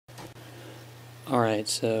Alright,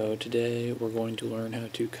 so today we're going to learn how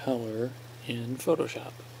to color in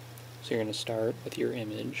Photoshop. So you're going to start with your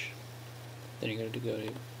image, then you're going to go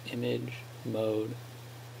to Image, Mode,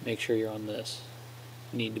 make sure you're on this.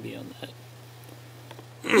 You need to be on that.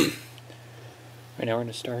 Right now we're going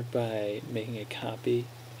to start by making a copy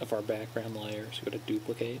of our background layer, so go to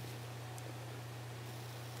Duplicate.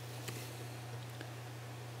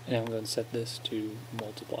 And I'm going to set this to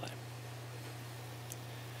Multiply.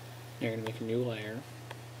 Now you're going to make a new layer,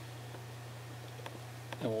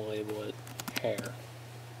 and we'll label it Hair.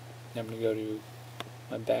 Now I'm going to go to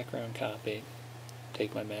my background copy,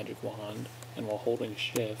 take my magic wand, and while holding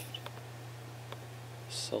Shift,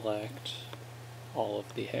 select all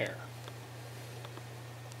of the hair.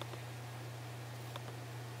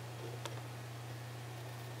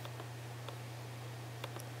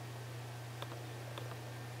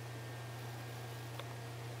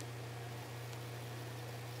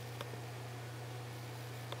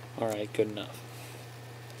 Alright, good enough.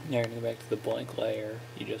 Now you're going to go back to the blank layer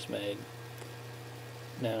you just made.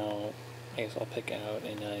 Now, I guess I'll pick out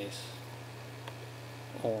a nice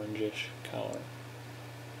orangish color,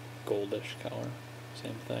 goldish color,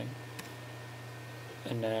 same thing.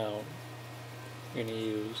 And now you're going to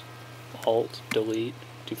use Alt Delete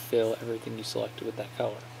to fill everything you selected with that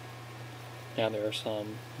color. Now there are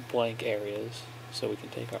some blank areas, so we can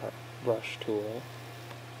take our brush tool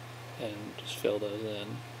and just fill those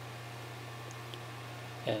in.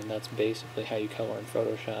 And that's basically how you color in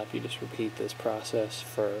Photoshop. You just repeat this process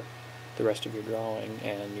for the rest of your drawing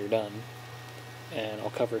and you're done. And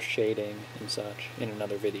I'll cover shading and such in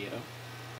another video.